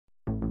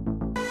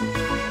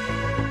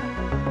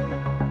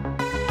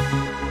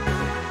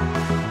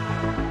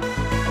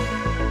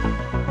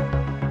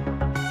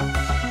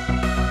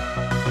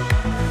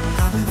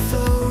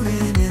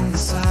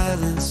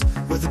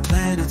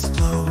planets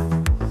glow.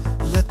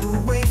 Let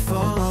the weight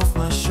fall off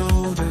my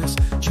shoulders,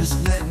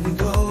 just letting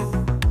go.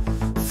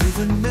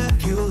 Through the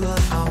nebula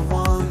I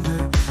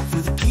wander,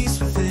 through the peace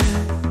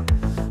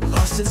within.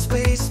 Lost in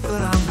space,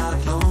 but I'm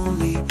not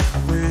lonely,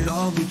 where it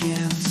all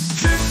begins.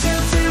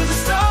 Drifting to the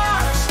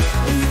stars,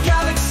 in the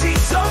galaxy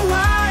so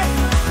wide.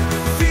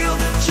 Feel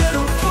the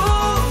gentle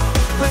pull,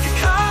 like a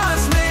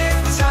cosmic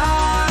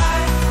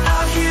tide.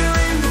 Out here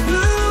in the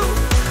blue,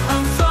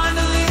 I'm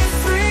finally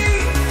free.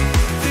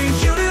 The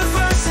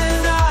universe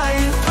and I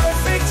in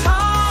perfect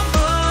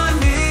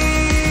harmony.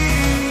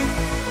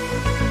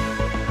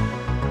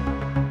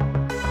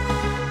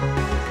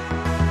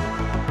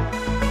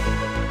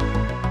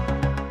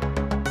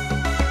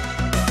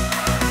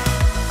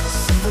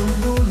 See the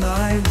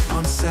moonlight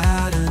on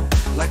Saturn,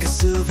 like a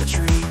silver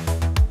tree,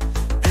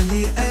 and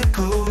the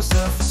echoes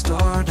of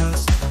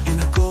stardust in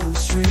a golden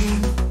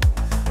stream.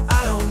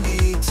 I don't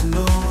need to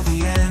know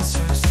the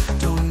answers,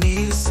 don't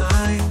need a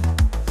sign.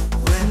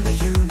 When the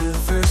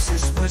universe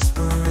is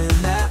whispering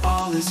that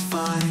all is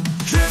fine.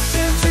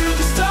 Drifting to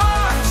the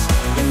stars,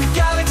 in the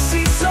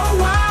galaxy so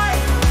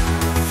wide.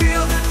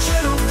 Feel the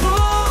gentle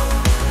pull,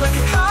 like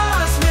a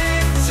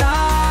cosmic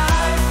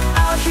tide.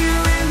 Out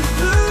here in the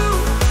blue,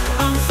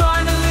 I'm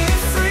finally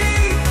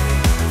free.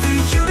 The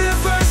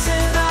universe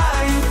and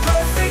I in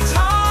perfect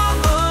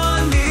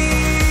harmony.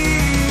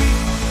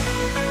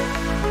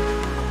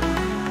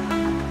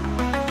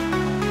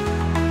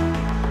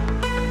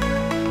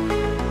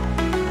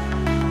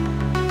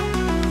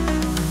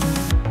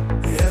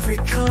 Every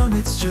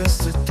comet's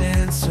just a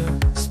dancer,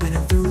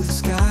 spinning through the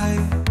sky.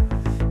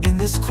 In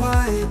this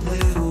quiet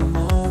little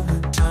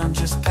moment, time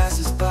just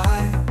passes by.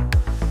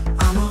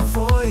 I'm a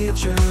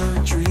voyager, a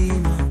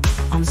dreamer,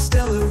 on a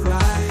stellar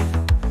ride.